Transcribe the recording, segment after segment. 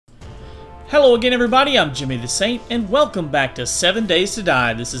Hello again everybody, I'm JimmyTheSaint, and welcome back to 7 Days to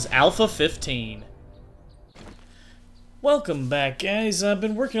Die. This is Alpha 15. Welcome back, guys. I've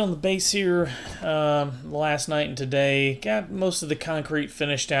been working on the base here last night and today. Got most of the concrete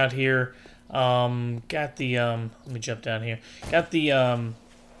finished out here. Got the, let me jump down here. Got the,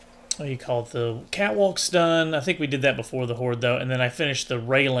 what do you call it, the catwalks done. I think we did that before the horde though, and then I finished the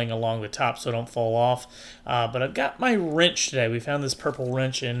railing along the top so I don't fall off. But I've got my wrench today. We found this purple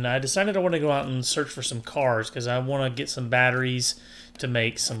wrench, and I decided I want to go out and search for some cars because I want to get some batteries to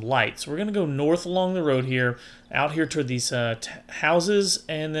make some lights. We're going to go north along the road here, out here toward these houses,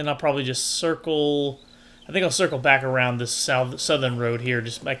 and then I'll probably just circle. I think I'll circle back around this southern road here,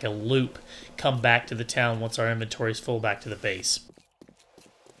 just make a loop, come back to the town once our inventory is full back to the base.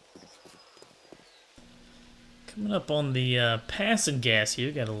 Coming up on the passing gas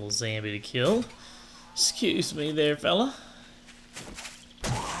here, got a little zombie to kill. Excuse me there, fella.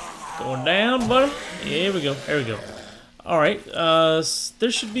 Going down, buddy. Here we go, there we go. Alright, there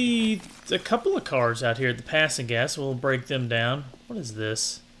should be a couple of cars out here at the passing gas. We'll break them down. What is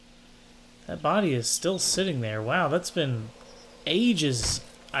this? That body is still sitting there. Wow, that's been ages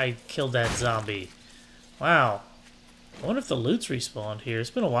I killed that zombie. Wow. I wonder if the loot's respawned here.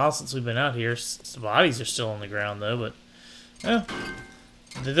 It's been a while since we've been out here. The bodies are still on the ground, though, but... well,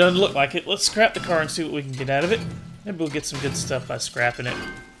 it doesn't look like it. Let's scrap the car and see what we can get out of it. Maybe we'll get some good stuff by scrapping it.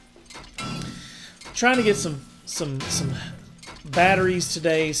 Trying to get some batteries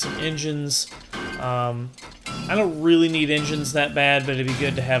today, some engines. I don't really need engines that bad, but it'd be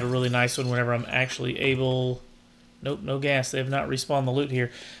good to have a really nice one whenever I'm actually able... Nope, no gas. They have not respawned the loot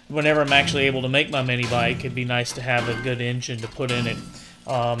here. Whenever I'm actually able to make my mini bike, it'd be nice to have a good engine to put in it.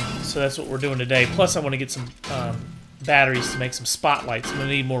 So that's what we're doing today. Plus, I want to get some batteries to make some spotlights. I'm going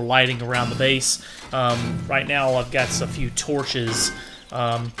to need more lighting around the base. Right now, I've got a few torches.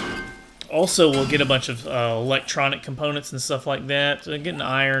 Also, we'll get a bunch of electronic components and stuff like that. Getting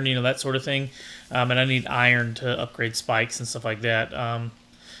iron, you know, that sort of thing. And I need iron to upgrade spikes and stuff like that.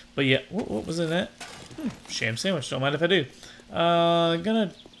 But yeah, what was in that? Sham sandwich, don't mind if I do.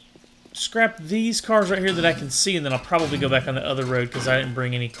 Gonna scrap these cars right here that I can see, and then I'll probably go back on the other road because I didn't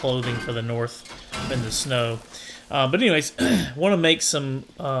bring any clothing for the north in the snow. But anyways, want to make some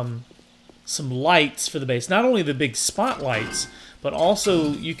lights for the base. Not only the big spotlights, but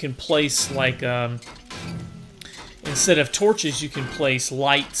also you can place like instead of torches, you can place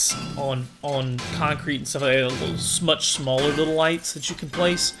lights on concrete and stuff like that. Much smaller little lights that you can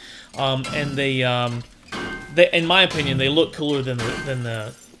place, and they, in my opinion, they look cooler than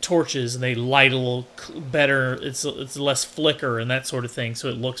the torches, and they light a little better. It's less flicker and that sort of thing, so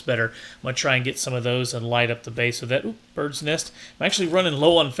it looks better. I'm gonna try and get some of those and light up the base with that. Ooh, bird's nest. I'm actually running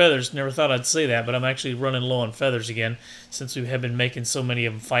low on feathers. Never thought I'd say that, but I'm actually running low on feathers again since we have been making so many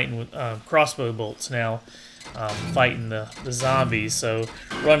of them fighting with crossbow bolts now. Fighting the zombies, so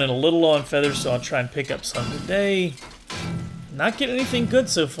running a little low on feathers, so I'll try and pick up some today. Not getting anything good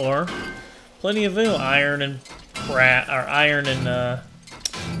so far. Plenty of iron and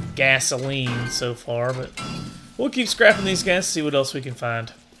gasoline so far, but we'll keep scrapping these guys, see what else we can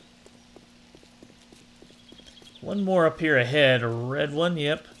find. One more up here ahead, a red one,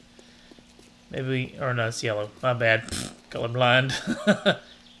 yep. Maybe, or no, it's yellow. My bad. Colorblind.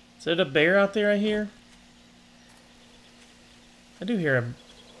 Is there a bear out there I hear? I do hear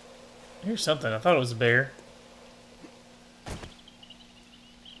something. I thought it was a bear.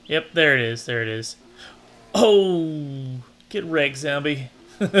 Yep, there it is. There it is. Oh, get wrecked, zombie.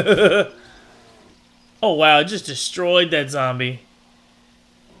 Oh, wow, it just destroyed that zombie.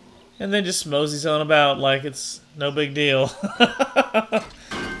 And then just moseys on about like it's no big deal.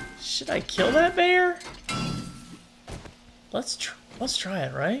 Should I kill that bear? Let's try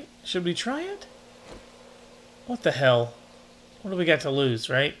it, right? Should we try it? What the hell? What do we got to lose,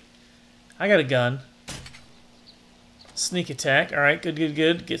 right? I got a gun. Sneak attack. Alright, good, good,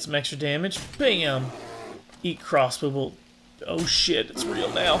 good. Get some extra damage. Bam! Eat crossbow bolt. Oh shit, it's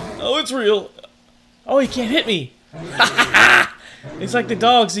real now. Oh, it's real. Oh, he can't hit me. He's like the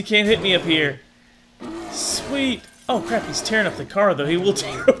dogs. He can't hit me up here. Sweet. Oh crap, he's tearing up the car though. He will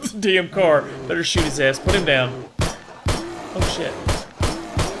tear up the damn car. Better shoot his ass. Put him down. Oh shit.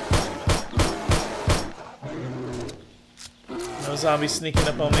 No zombies sneaking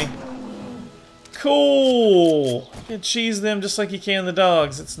up on me. Cool! You can cheese them just like you can the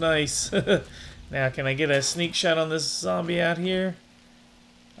dogs. It's nice. Now, can I get a sneak shot on this zombie out here?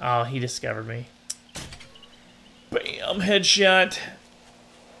 Oh, he discovered me. Bam! Headshot.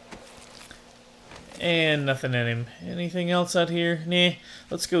 And nothing in him. Anything else out here? Nah.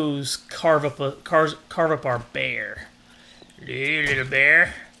 Let's go carve up our bear. Hey, little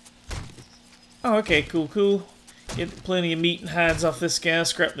bear. Oh, okay, cool, cool. Get plenty of meat and hides off this guy,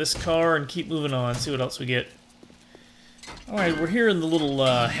 scrap this car, and keep moving on. See what else we get. Alright, we're here in the little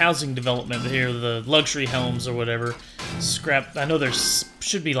housing development here, the luxury homes or whatever. Scrap. I know there's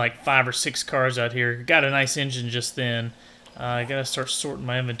should be like 5 or 6 cars out here. Got a nice engine just then. I gotta start sorting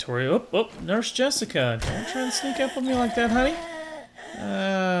my inventory. Oh, oh, Nurse Jessica. Don't try and sneak up on me like that, honey.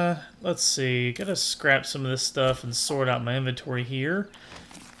 Let's see. Gotta scrap some of this stuff and sort out my inventory here.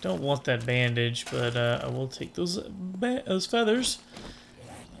 Don't want that bandage, but I will take those feathers.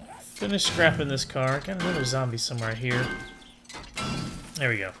 Finish scrapping this car. Got another zombie somewhere here. There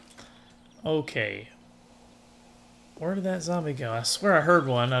we go. Okay. Where did that zombie go? I swear I heard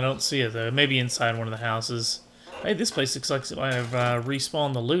one. I don't see it, though. Maybe inside one of the houses. Hey, this place looks like it might have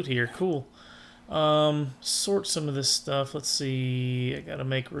respawned the loot here. Cool. Sort some of this stuff. Let's see. I gotta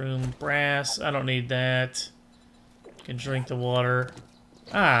make room. Brass. I don't need that. Can drink the water.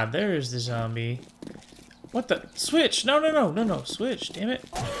 Ah, there's the zombie. What the? Switch! No, no, no, no, no. Switch. Damn it.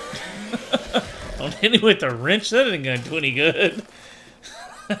 Don't hit him with the wrench. That isn't gonna do any good.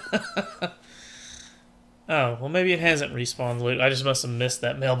 Oh, well, maybe it hasn't respawned the loot. I just must have missed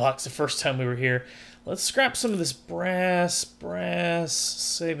that mailbox the first time we were here. Let's scrap some of this brass.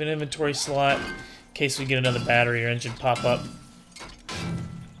 Save an inventory slot in case we get another battery or engine pop up.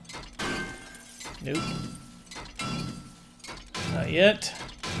 Nope. Not yet.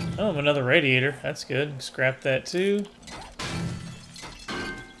 Oh, another radiator. That's good. Scrap that too.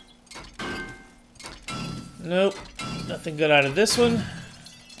 Nope. Nothing good out of this one.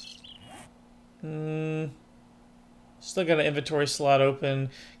 Still got an inventory slot open.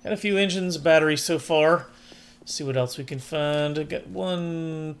 Got a few engines, batteries so far. See what else we can find. I got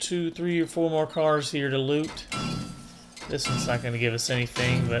 1, 2, 3, or 4 more cars here to loot. This one's not going to give us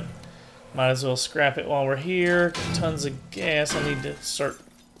anything, but might as well scrap it while we're here. Got tons of gas. I need to start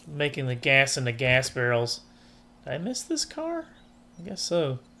making the gas into gas barrels. Did I miss this car? I guess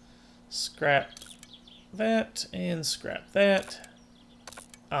so. Scrap that and scrap that.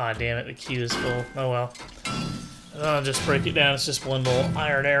 Ah, damn it, the queue is full. Oh well. I'll just break it down. It's just one little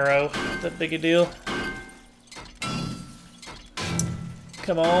iron arrow. Not that big a deal.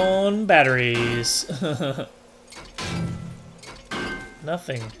 Come on, batteries.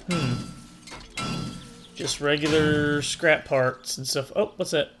 Nothing. Just regular scrap parts and stuff. Oh,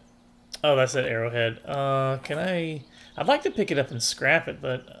 what's that? Oh, that's that arrowhead. Can I... I'd like to pick it up and scrap it,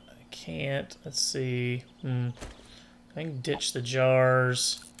 but I can't. Let's see. I can ditch the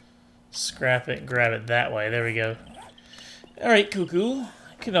jars, scrap it, and grab it that way. There we go. Alright, cool.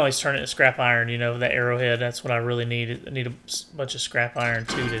 I can always turn it into scrap iron, you know, that arrowhead. That's what I really need. I need a bunch of scrap iron,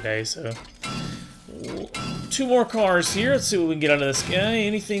 too, today, so... 2 more cars here. Let's see what we can get out of this guy.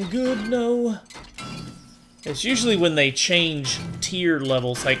 Anything good? No. It's usually when they change tier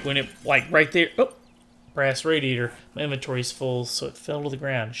levels, like when it, like right there... Oh! Brass radiator. My inventory's full, so it fell to the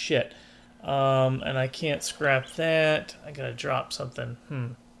ground. Shit. And I can't scrap that. I gotta drop something.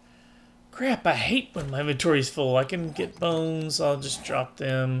 Crap, I hate when my inventory's full. I can get bones. I'll just drop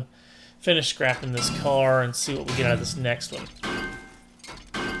them. Finish scrapping this car and see what we get out of this next one.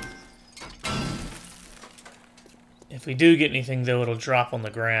 If we do get anything, though, it'll drop on the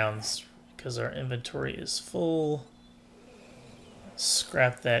grounds because our inventory is full.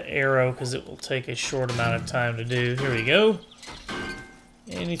 Scrap that arrow because it will take a short amount of time to do. Here we go.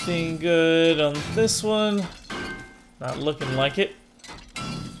 Anything good on this one? Not looking like it.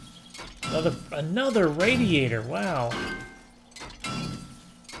 Another radiator. Wow.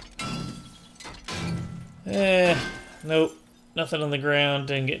 Nope. Nothing on the ground.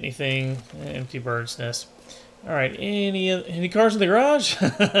 Didn't get anything. Empty bird's nest. All right. Any cars in the garage?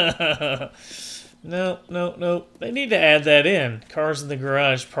 No. They need to add that in. Cars in the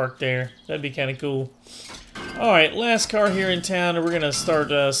garage parked there. That'd be kind of cool. Alright, last car here in town, and we're going to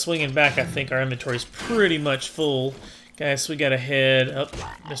start swinging back. I think our inventory's pretty much full. Guys, we got to head up.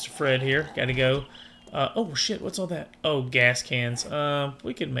 Mr. Fred here. Got to go. Oh, shit, what's all that? Oh, gas cans.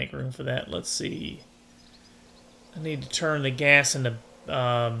 We can make room for that. Let's see. I need to turn the gas into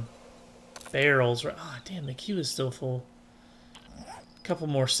barrels. Oh, damn, the queue is still full. A couple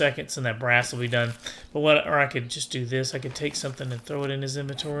more seconds and that brass will be done. But or I could just do this. I could take something and throw it in his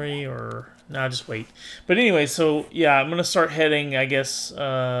inventory, or no, just wait. But anyway, so yeah, I'm gonna start heading, I guess,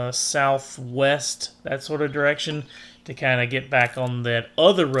 southwest, that sort of direction, to kind of get back on that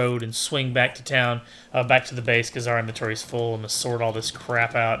other road and swing back to town, back to the base, because our inventory's full. I'm gonna sort all this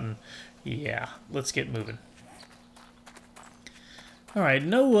crap out, and yeah, let's get moving. Alright,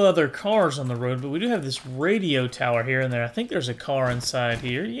 no other cars on the road, but we do have this radio tower here and there. I think there's a car inside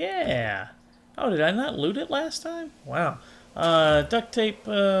here. Yeah! Oh, did I not loot it last time? Wow. Duct tape,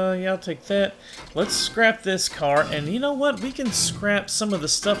 yeah, I'll take that. Let's scrap this car, and you know what? We can scrap some of the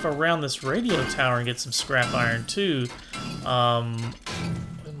stuff around this radio tower and get some scrap iron, too.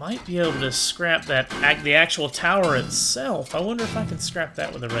 We might be able to scrap the actual tower itself. I wonder if I can scrap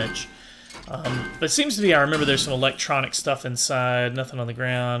that with a wrench. But it seems to be, I remember there's some electronic stuff inside, nothing on the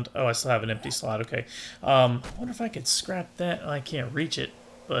ground. Oh, I still have an empty slot, okay. I wonder if I could scrap that. Oh, I can't reach it,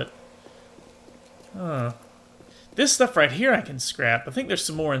 but... This stuff right here I can scrap. I think there's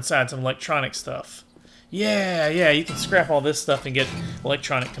some more inside, some electronic stuff. Yeah, you can scrap all this stuff and get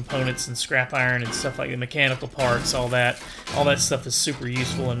electronic components and scrap iron and stuff like the mechanical parts, all that. All that stuff is super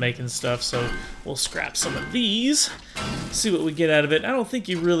useful in making stuff, so we'll scrap some of these. See what we get out of it. I don't think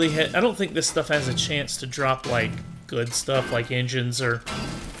you really I don't think this stuff has a chance to drop like good stuff like engines or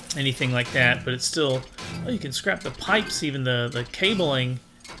anything like that, but it's still... Oh, you can scrap the pipes, even the cabling.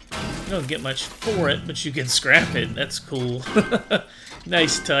 You don't get much for it, but you can scrap it. That's cool.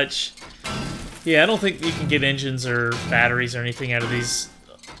 Nice touch. Yeah, I don't think you can get engines or batteries or anything out of these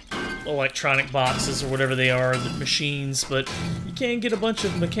electronic boxes or whatever they are, the machines, but you can get a bunch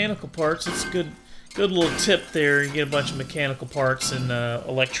of mechanical parts. It's a good little tip there. You get a bunch of mechanical parts and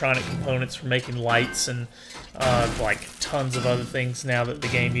electronic components for making lights and like tons of other things now that the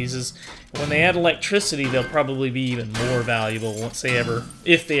game uses. When they add electricity, they'll probably be even more valuable once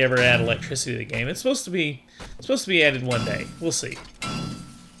if they ever add electricity to the game. It's supposed to be added one day. We'll see.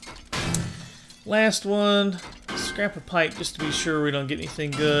 Last one, scrap a pipe just to be sure we don't get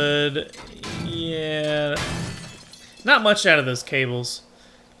anything good. Yeah, not much out of those cables.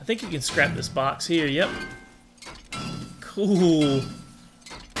 I think you can scrap this box here. Yep. Cool.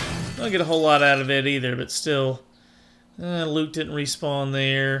 Don't get a whole lot out of it either, but still. Loot didn't respawn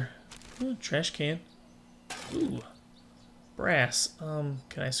there. Ooh, trash can. Ooh. Brass.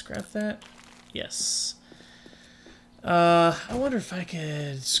 Can I scrap that? Yes. I wonder if I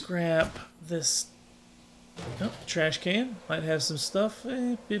could scrap this. Oh, trash can. Might have some stuff.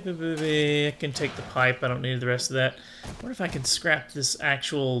 I can take the pipe. I don't need the rest of that. I wonder if I can scrap this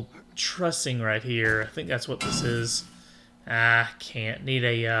actual trussing right here. I think that's what this is. Can't. Need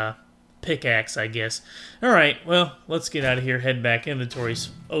a pickaxe, I guess. Alright, well, let's get out of here. Head back. Inventory's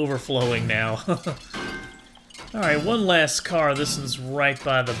overflowing now. Alright, one last car. This one's right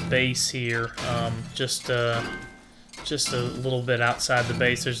by the base here. Just a little bit outside the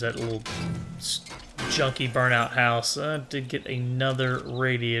base. There's that little junky burnout house. I did get another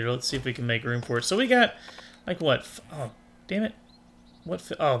radiator. Let's see if we can make room for it. So we got, like, what? Oh, damn it.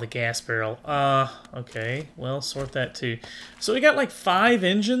 What? Oh, the gas barrel. Okay. Well, sort that too. So we got like 5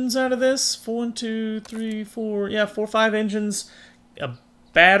 engines out of this. 1, 2, 3, 4. Yeah, 4 or 5 engines. A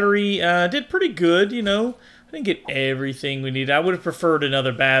battery. Did pretty good, you know. I didn't get everything we needed. I would have preferred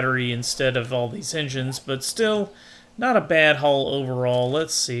another battery instead of all these engines, but still... Not a bad haul overall.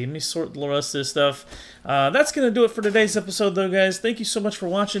 Let's see. Let me sort the rest of this stuff. That's going to do it for today's episode, though, guys. Thank you so much for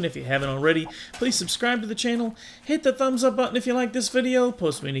watching. If you haven't already, please subscribe to the channel. Hit the thumbs up button if you like this video.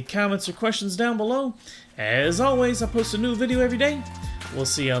 Post me any comments or questions down below. As always, I post a new video every day. We'll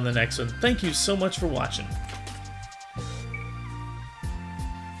see you on the next one. Thank you so much for watching.